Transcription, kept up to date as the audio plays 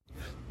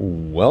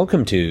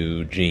Welcome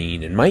to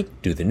Gene and Mike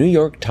do the New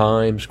York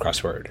Times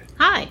crossword.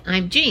 Hi,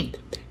 I'm Jean.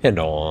 And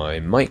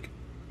I'm Mike.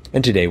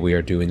 And today we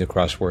are doing the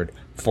crossword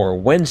for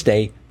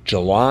Wednesday,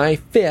 July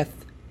 5th,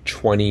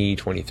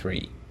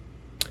 2023.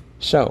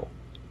 So,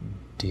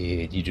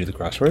 did you do the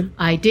crossword?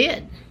 I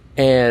did.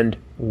 And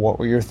what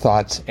were your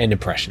thoughts and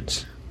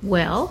impressions?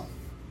 Well,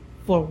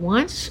 for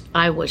once,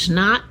 I was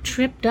not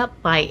tripped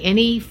up by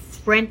any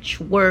French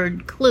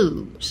word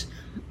clues.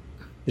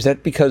 Is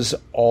that because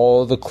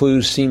all the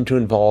clues seem to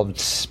involve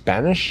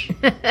Spanish?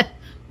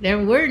 There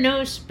were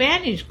no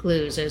Spanish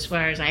clues as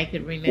far as I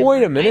could remember.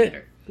 Wait a minute.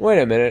 Either.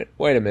 Wait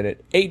a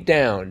minute. 8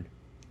 down.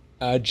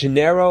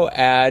 Janeiro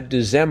ad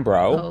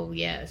Dezembro Oh,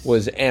 yes.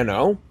 was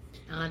Anno.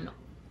 Ano.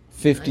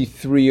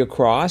 53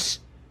 across.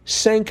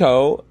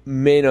 Cinco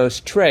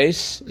menos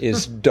tres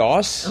is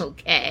dos.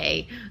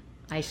 Okay.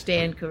 I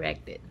stand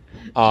corrected.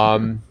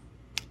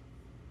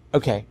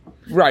 Okay.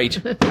 Right.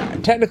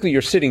 Technically,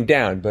 you're sitting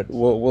down, but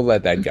we'll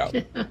let that go.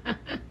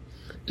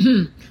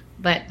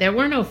 But there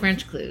were no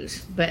French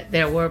clues, but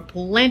there were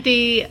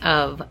plenty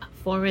of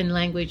foreign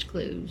language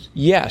clues.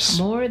 Yes.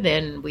 More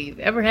than we've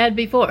ever had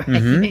before, I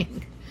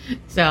think.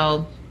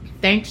 So,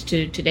 thanks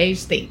to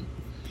today's theme,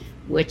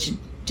 which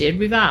did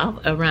revolve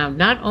around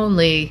not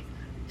only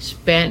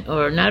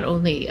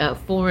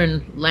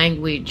foreign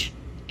language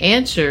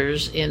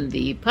answers in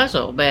the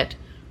puzzle, but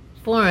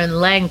foreign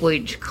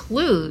language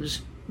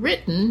clues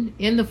written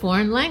in the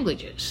foreign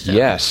languages. So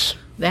Yes.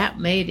 that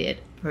made it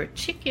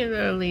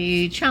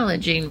particularly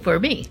challenging for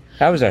me.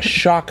 That was a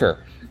shocker.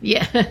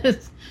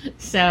 Yes.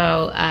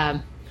 So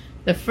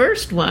the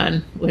first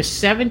one was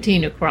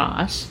 17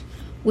 across,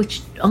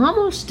 which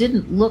almost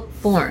didn't look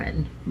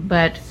foreign,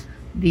 but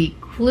the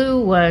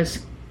clue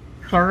was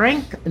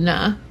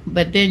Karenkna,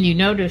 but then you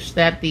notice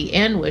that the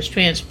N was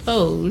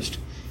transposed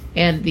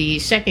and the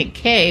second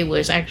K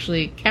was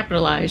actually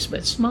capitalized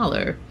but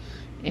smaller.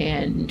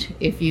 And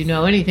if you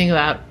know anything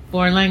about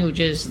foreign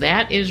languages,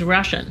 that is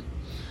Russian.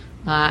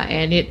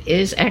 And it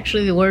is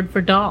actually the word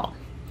for doll.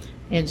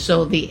 And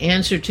so the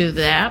answer to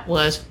that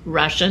was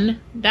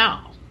Russian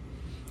doll,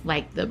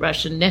 like the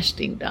Russian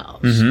nesting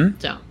dolls.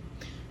 So,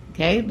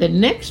 okay, the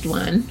next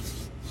one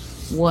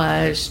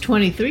was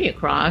 23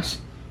 across,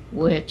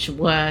 which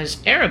was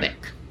Arabic.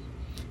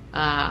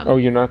 Oh,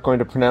 you're not going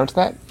to pronounce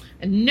that?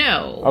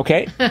 No.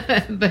 Okay.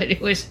 But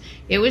it was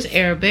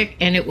Arabic,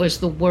 and it was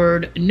the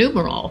word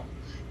numeral.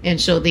 And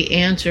so the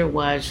answer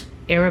was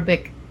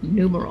Arabic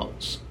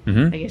numerals.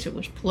 I guess it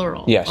was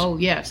plural. Yes. Oh,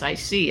 yes, I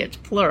see. It's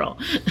plural.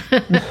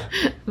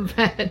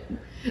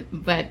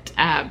 but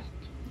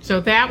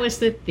so that was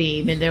the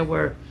theme, and there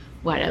were,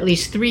 at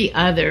least 3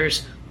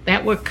 others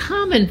that were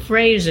common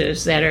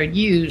phrases that are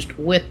used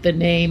with the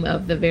name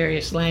of the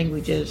various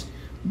languages,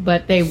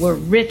 but they were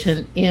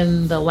written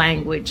in the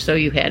language, so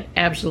you had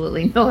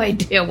absolutely no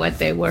idea what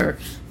they were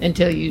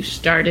until you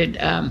started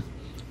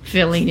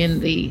filling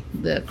in the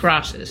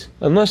crosses.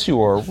 Unless you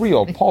were a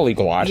real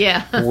polyglot,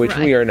 Yeah, which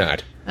we are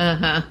not.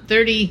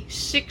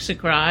 36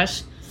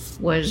 across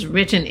was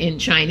written in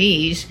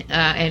Chinese,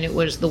 and it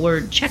was the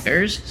word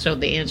checkers, so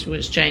the answer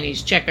was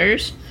Chinese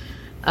checkers.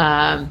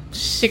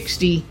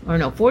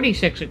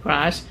 46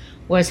 across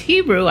was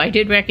Hebrew. I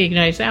did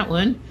recognize that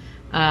one,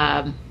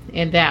 and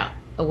that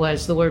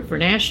was the word for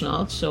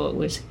national, so it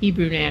was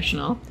Hebrew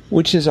national.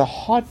 Which is a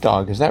hot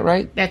dog, is that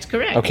right? That's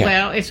correct. Okay.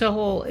 Well, it's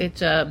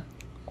a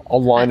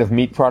line of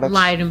meat products?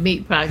 line of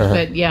meat products,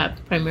 but yeah,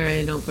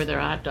 primarily known for their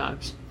hot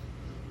dogs.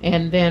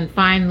 And then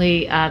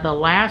finally, the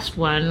last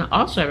one,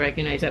 also I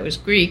recognize that was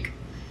Greek,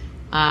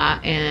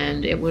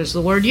 and it was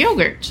the word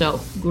yogurt, so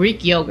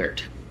Greek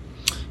yogurt.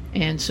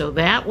 And so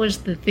that was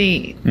the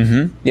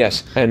theme.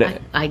 Yes. And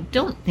I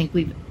don't think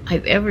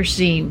I've ever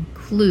seen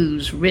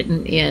clues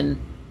written in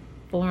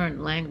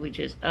foreign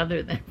languages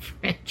other than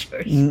French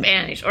or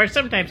Spanish, or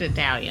sometimes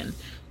Italian,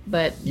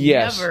 but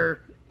Yes.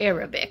 never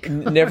Arabic.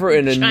 never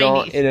in a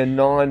Chinese.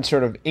 non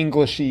sort of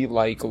Englishy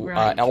like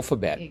Right.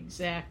 alphabet.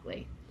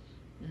 Exactly.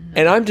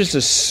 And I'm just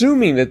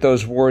assuming that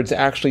those words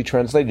actually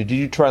translated. Did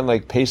you try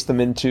and paste them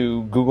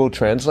into Google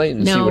Translate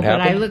and see No, what but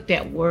happened? I looked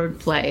at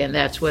wordplay, and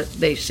that's what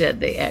they said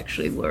they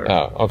actually were.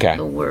 Oh, okay.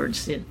 The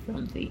words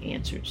from the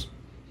answers.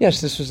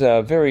 Yes, this was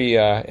a very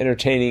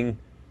entertaining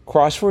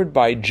crossword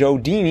by Joe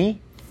Dini,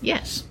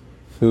 Yes,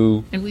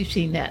 who, and we've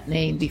seen that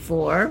name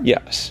before.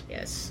 yes.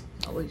 Yes,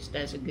 always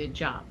does a good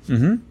job.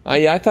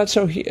 I thought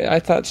so. I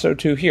thought so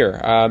too. Here,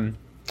 I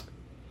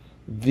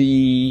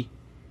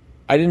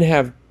didn't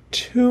have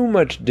too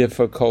much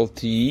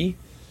difficulty.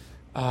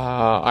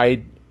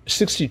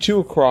 62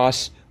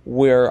 across,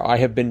 where I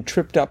have been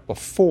tripped up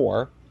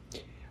before,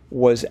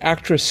 was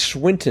actress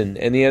Swinton,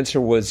 and the answer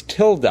was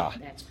Tilda.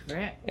 That's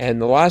correct.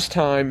 And the last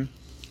time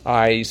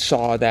I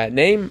saw that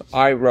name,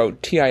 I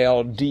wrote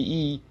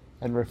Tilde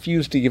and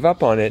refused to give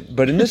up on it.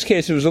 But in this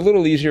case, it was a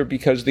little easier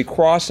because the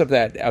cross of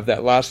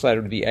that last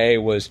letter, the A,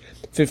 was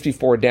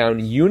 54 down.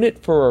 Unit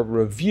for a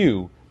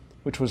review,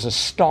 which was a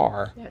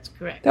star. That's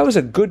correct. That was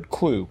a good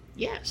clue.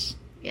 Yes,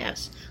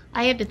 yes.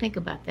 I had to think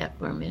about that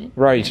for a minute.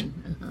 Right.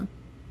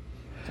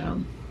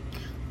 So,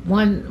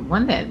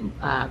 One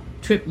that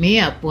tripped me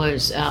up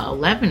was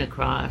 11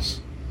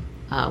 across,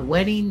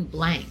 wedding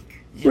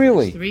blank. It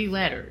Really? was 3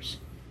 letters,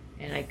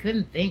 and I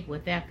couldn't think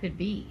what that could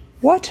be.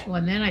 What? Well,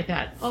 and then I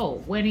thought,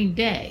 oh, wedding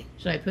day.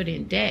 So I put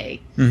in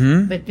day.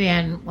 Mm-hmm. But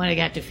then when I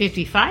got to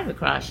 55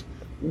 across,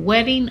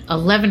 wedding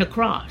 11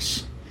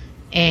 across.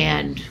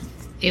 And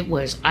it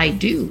was I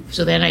do.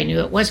 So then I knew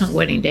it wasn't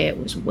wedding day, it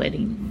was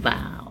wedding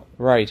vow.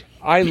 Right.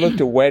 I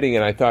looked at wedding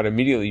and I thought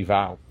immediately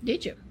vow.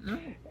 Did you? No.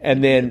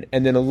 And then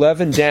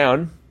 11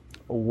 down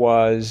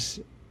was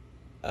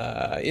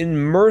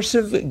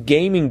immersive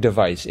gaming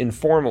device,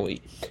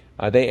 informally.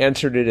 They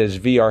answered it as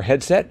VR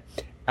headset.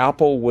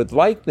 Apple would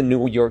like the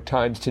New York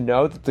Times to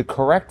know that the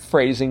correct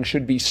phrasing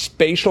should be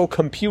spatial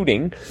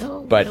computing.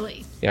 Oh, but,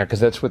 really? Yeah, because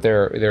that's what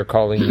they're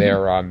calling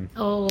their...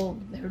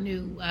 their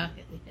new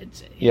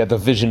headset. Yeah, the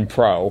Vision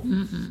Pro.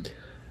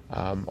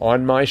 Mm-hmm.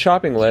 On my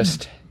shopping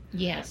list,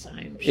 yes,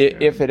 I'm sure.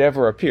 if it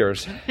ever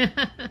appears.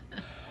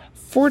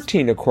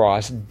 14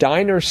 across,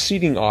 diner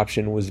seating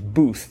option was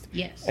booth.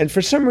 Yes. And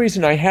for some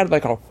reason, I had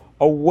like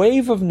a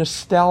wave of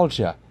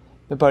nostalgia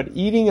about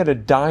eating at a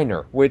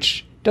diner,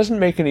 which doesn't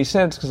make any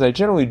sense because I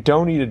generally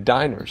don't eat at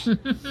diners.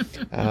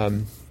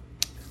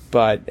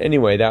 But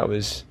anyway, that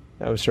was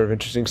sort of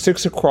interesting.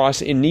 6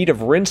 across, in need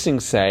of rinsing,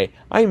 say.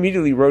 I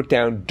immediately wrote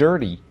down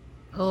dirty.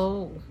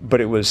 Oh.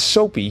 But it was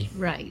soapy.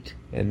 Right.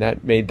 And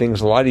that made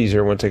things a lot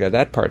easier once I got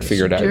that part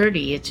figured out.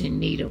 Dirty, it's in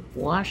need of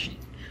washing,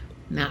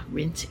 not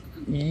rinsing.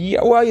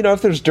 Yeah, well,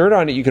 if there's dirt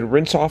on it, you could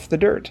rinse off the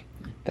dirt.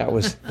 That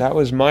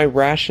was my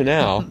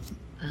rationale.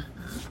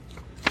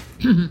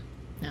 No.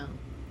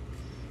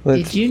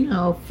 Did you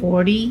know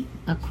 40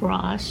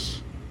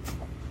 across,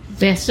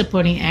 Best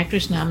Supporting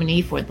Actress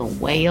nominee for The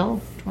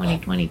Whale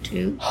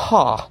 2022?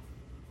 Ha.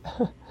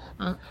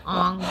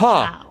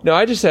 Ha. No,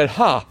 I just said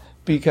ha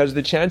because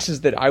the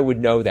chances that I would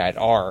know that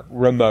are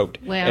remote.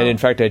 Well, and in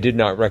fact, I did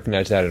not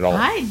recognize that at all.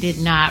 I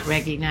did not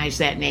recognize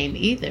that name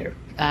either,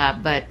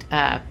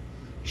 but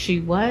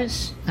she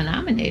was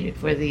nominated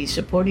for the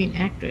supporting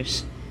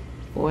actress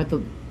for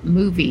the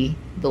movie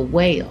The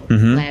Whale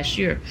last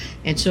year.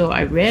 And so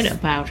I read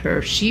about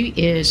her. She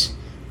is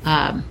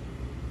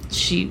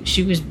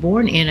she was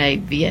born in a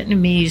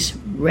Vietnamese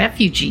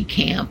refugee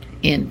camp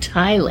in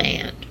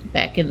Thailand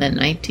back in the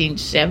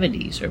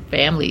 1970s. Her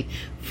family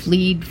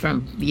fled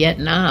from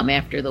Vietnam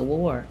after the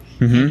war.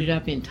 Ended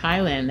up in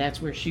Thailand.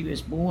 That's where she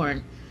was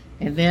born.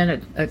 And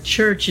then a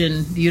church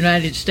in the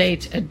United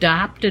States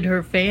adopted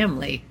her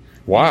family.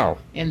 Wow.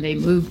 And they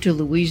moved to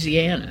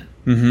Louisiana.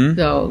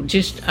 So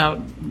just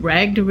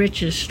rag to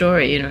riches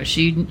story.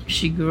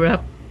 She grew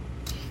up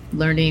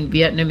learning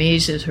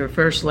Vietnamese as her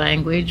first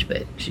language,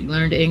 but she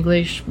learned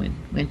English,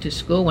 went to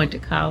school, went to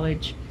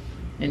college,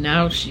 and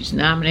now she's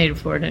nominated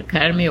for an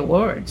Academy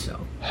Award. So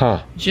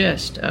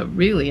just a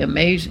really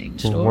amazing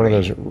story. One of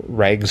those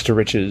rags to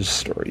riches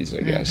stories,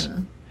 I guess.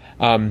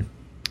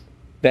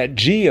 That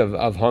G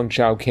of Hong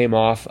Chow came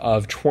off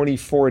of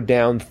 24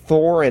 down,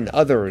 Thor and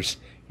others.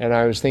 And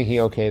I was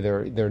thinking, okay,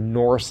 they're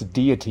Norse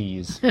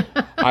deities.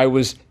 I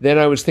was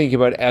thinking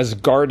about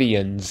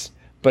Asgardians,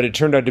 but it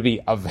turned out to be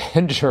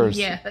Avengers.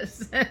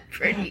 Yes,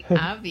 pretty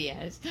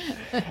obvious.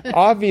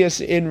 Obvious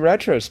in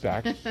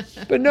retrospect,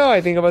 but no, I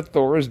think about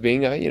Thor as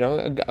being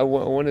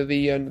one of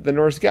the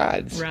Norse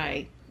gods.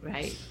 Right.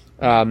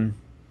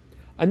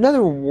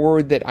 Another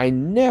word that I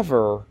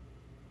never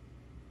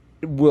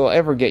will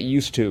ever get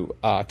used to.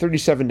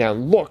 37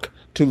 down. Look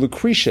to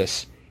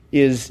Lucretius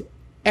is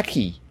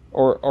Ecce.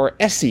 Or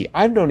Essie.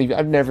 I've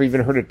never even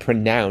heard it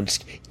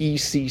pronounced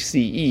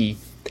ECCE,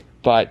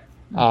 but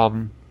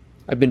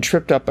I've been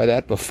tripped up by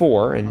that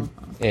before,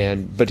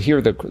 but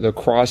here the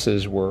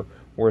crosses were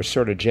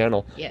sort of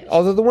gentle. Yes.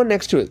 Although the one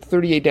next to it,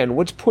 38 down,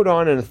 what's put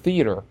on in a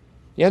theater?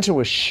 The answer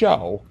was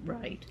show.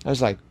 Right. I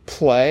was like,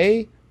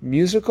 play,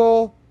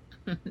 musical,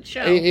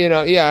 show.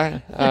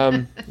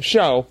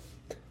 Show.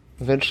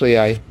 Eventually,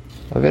 I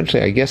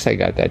guess I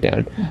got that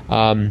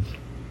down.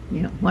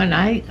 When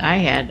I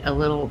had a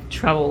little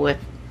trouble with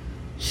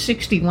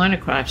 61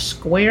 across,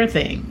 square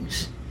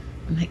things.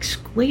 I'm like,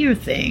 square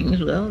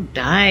things? Well,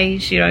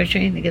 dice, I was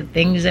trying to think of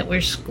things that were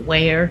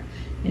square,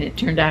 and it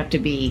turned out to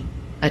be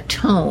a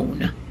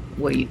tone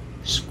where you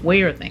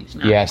square things,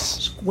 not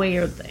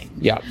square things.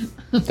 Yeah,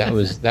 that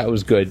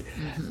was good.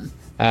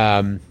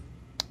 30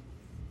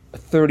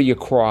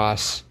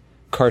 across,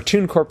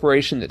 cartoon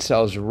corporation that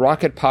sells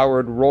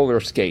rocket-powered roller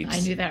skates. I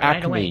knew that Acme.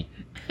 right away.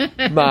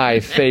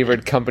 My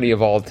favorite company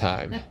of all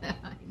time. I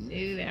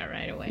knew that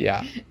right away.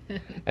 Yeah.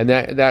 And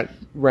that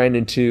ran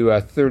into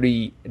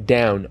 30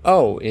 down.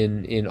 Oh,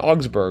 in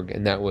Augsburg,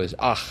 and that was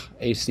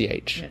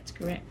ACH. That's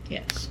correct,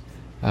 yes.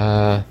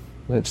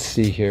 Let's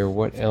see here.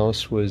 What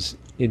else was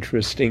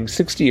interesting?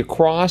 60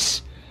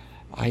 across.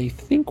 I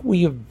think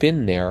we have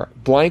been there.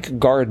 Blank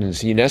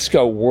Gardens,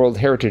 UNESCO World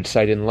Heritage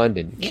Site in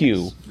London. Yes.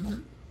 Kew.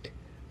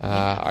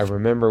 I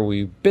remember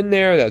we've been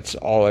there. That's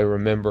all I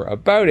remember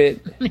about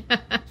it.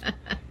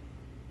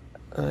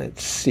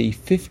 Let's see,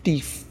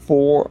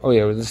 54. Oh,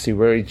 yeah, let's see.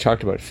 We already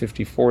talked about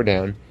 54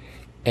 down.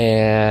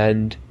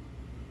 And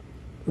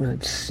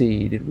let's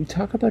see. Did we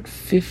talk about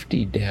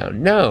 50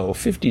 down? No,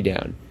 50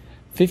 down.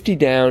 50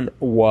 down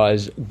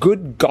was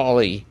good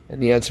golly,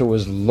 and the answer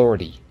was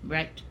lordy.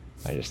 Right.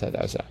 I just thought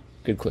that was a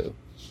good clue.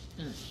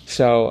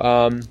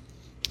 So,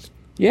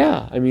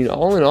 yeah, I mean,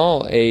 all in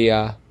all,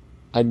 a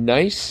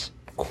nice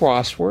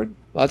crossword.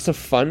 Lots of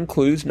fun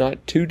clues,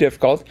 not too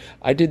difficult.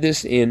 I did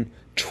this in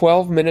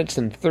 12 minutes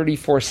and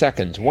 34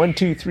 seconds. 1,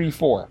 2, 3,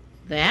 4.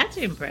 That's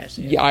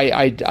impressive. Yeah,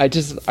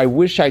 I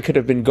wish I could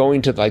have been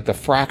going to like the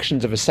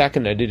fractions of a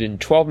second. I did it in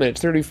 12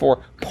 minutes,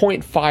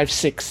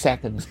 34.56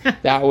 seconds.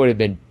 That would have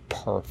been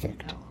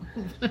perfect.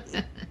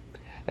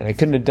 And I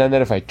couldn't have done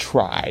that if I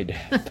tried.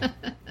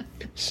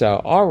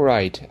 So, all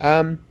right.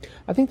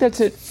 I think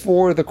that's it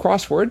for the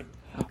crossword.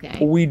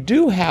 Okay. We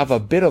do have a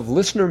bit of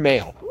listener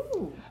mail.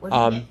 Ooh,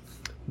 what is it?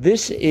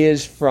 This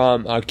is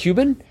from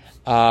Cuban,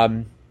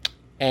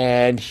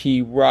 and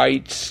he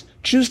writes,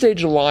 Tuesday,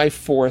 July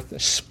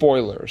 4th,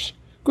 spoilers.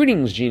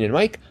 Greetings, Gene and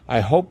Mike. I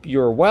hope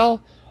you're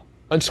well.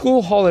 On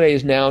school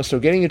holidays now, so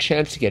getting a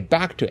chance to get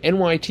back to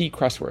NYT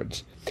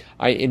crosswords.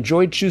 I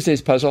enjoyed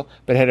Tuesday's puzzle,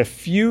 but had a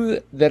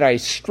few that I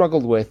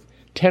struggled with.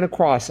 10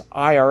 across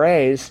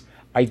IRAs.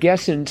 I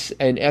guess in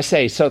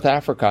SA, South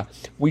Africa,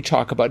 we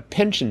talk about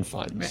pension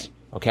funds. Right.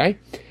 Okay?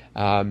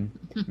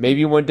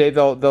 Maybe one day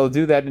they'll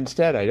do that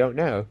instead. I don't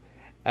know.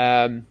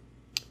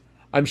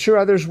 I'm sure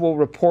others will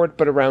report,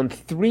 but around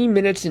 3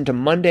 minutes into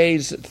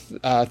Monday's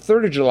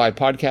 3rd of July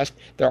podcast,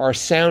 there are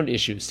sound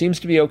issues. Seems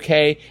to be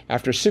okay.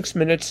 After 6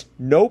 minutes,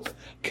 nope.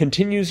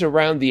 Continues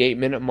around the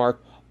 8-minute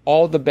mark.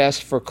 All the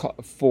best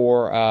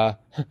for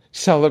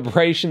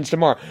celebrations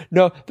tomorrow.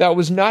 No, that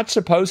was not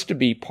supposed to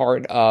be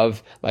part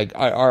of like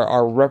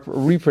our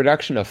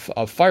reproduction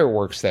of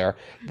fireworks there.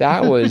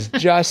 That was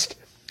just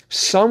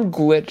some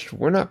glitch.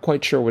 We're not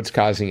quite sure what's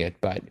causing it,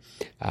 but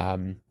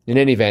in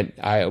any event,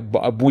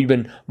 we've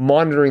been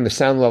monitoring the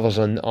sound levels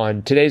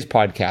on today's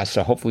podcast,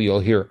 so hopefully you'll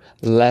hear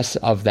less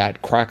of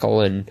that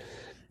crackle and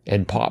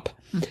pop.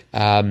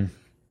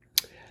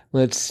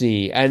 Let's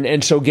see.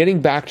 And so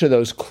getting back to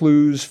those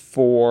clues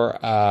for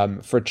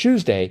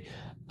Tuesday,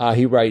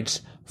 he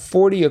writes,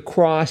 40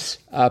 across,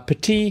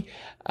 petit,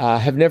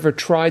 have never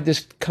tried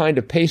this kind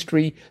of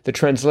pastry. The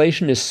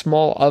translation is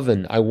small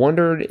oven. I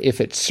wondered if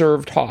it's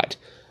served hot.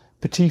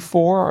 Petit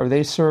four, are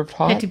they served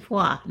hot? Petit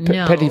four,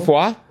 no. Petit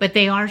four? But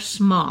they are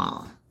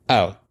small.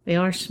 Oh. They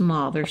are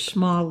small. They're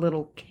small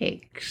little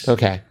cakes.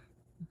 Okay.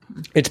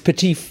 It's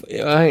petit,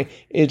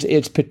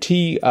 it's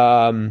petit,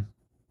 what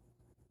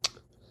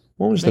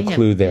was the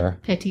clue there?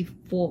 Petit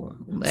four,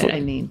 but I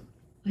mean,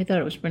 I thought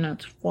it was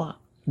pronounced foie.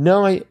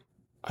 No, I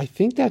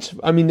think that's,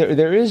 I mean,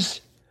 there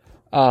is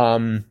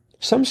some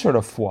sort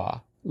of foie,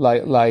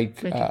 like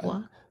Petit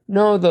foie?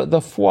 No, the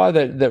foie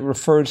that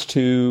refers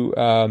to,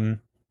 I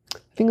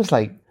think it's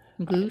like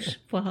goose,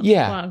 foie,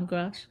 yeah, foie and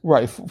grass.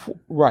 Right,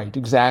 right,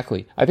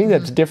 exactly. I think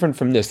that's different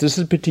from this. This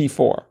is petit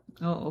four.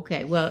 Oh,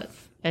 okay. Well,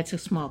 that's a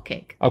small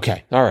cake.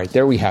 Okay, all right,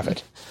 there we have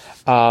it.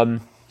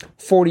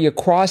 40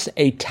 across,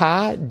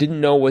 état, didn't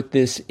know what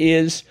this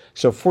is.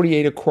 So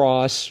 48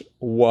 across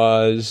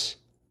was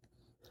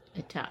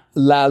État.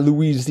 La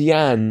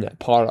Louisiane,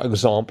 par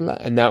exemple,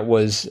 and that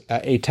was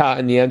état,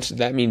 and the answer,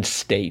 that means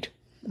state.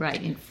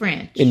 Right, in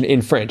French.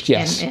 In French,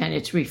 yes. And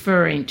it's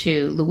referring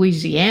to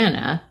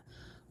Louisiana,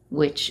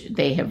 which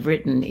they have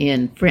written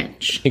in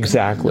French.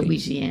 Exactly.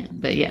 Louisiana.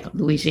 But yeah,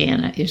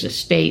 Louisiana is a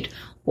state,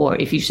 or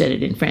if you said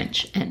it in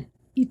French, an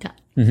état.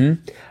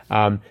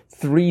 Mm-hmm.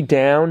 3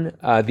 down,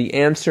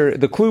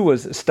 the clue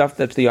was stuff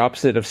that's the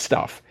opposite of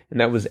stuff, and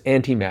that was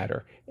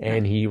antimatter.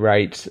 And he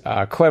writes,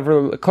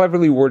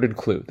 cleverly worded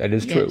clue. That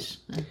is true. Yes.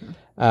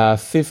 Uh-huh.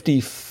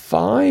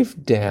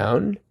 55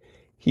 down,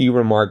 he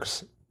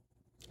remarks,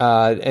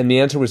 and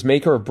the answer was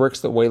maker of bricks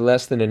that weigh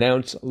less than an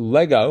ounce,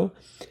 Lego.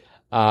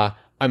 I'm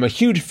a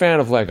huge fan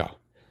of Lego.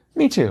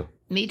 Me too.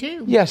 Me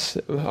too. Yes.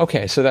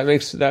 Okay. So that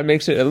makes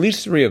it at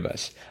least 3 of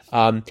us.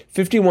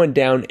 51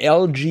 down,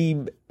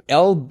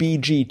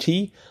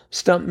 LBGT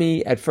stumped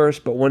me at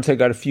first, but once I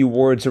got a few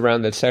words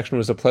around that section,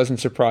 was a pleasant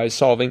surprise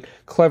solving.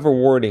 Clever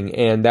wording,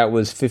 and that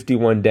was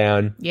 51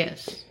 down.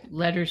 Yes.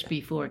 Letters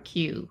before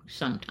Q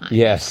sometimes.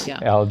 Yes. Yeah.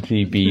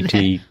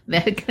 LGBT.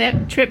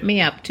 that tripped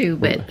me up too,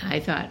 but I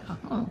thought,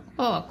 oh,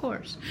 of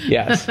course.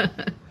 Yes.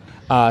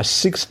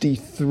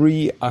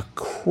 63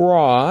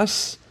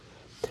 across.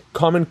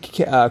 Common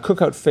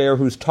cookout fare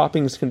whose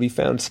toppings can be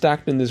found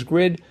stacked in this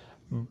grid.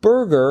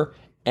 Burger,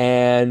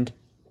 and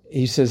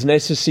he says,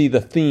 nice to see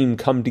the theme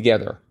come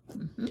together.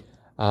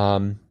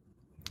 Mm-hmm.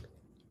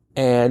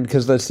 And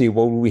because let's see,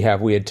 what would we have?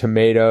 We had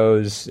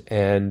tomatoes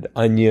and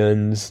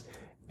onions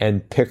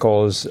and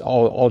pickles,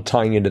 all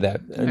tying into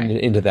that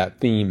into that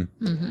theme.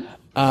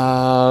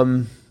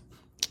 Mm-hmm.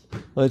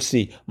 Let's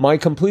see. My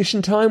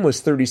completion time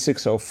was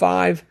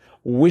 36:05.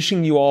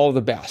 Wishing you all the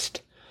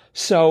best.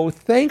 So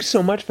thanks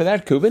so much for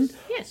that, Cuban.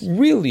 Yes.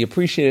 Really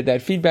appreciated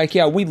that feedback.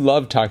 Yeah, we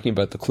love talking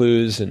about the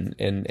clues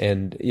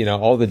and you know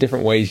all the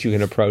different ways you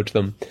can approach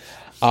them.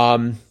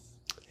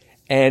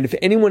 And if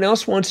anyone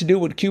else wants to do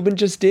what Cuban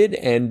just did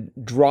and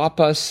drop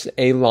us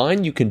a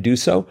line, you can do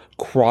so.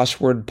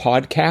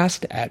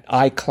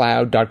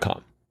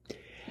 crosswordpodcast@icloud.com.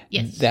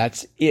 Yes.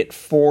 That's it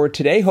for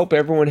today. Hope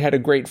everyone had a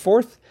great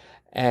 4th.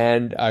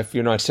 And if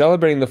you're not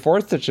celebrating the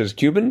 4th, such as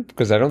Cuban,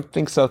 because I don't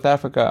think South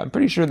Africa, I'm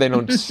pretty sure they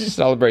don't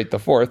celebrate the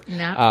 4th.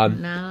 No,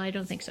 I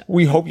don't think so.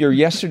 We hope your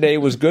yesterday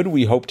was good.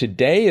 We hope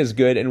today is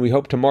good. And we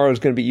hope tomorrow is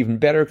going to be even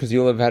better because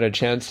you'll have had a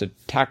chance to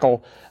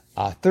tackle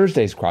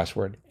Thursday's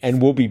crossword.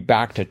 And we'll be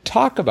back to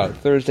talk about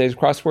Thursday's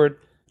crossword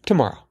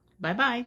tomorrow. Bye-bye.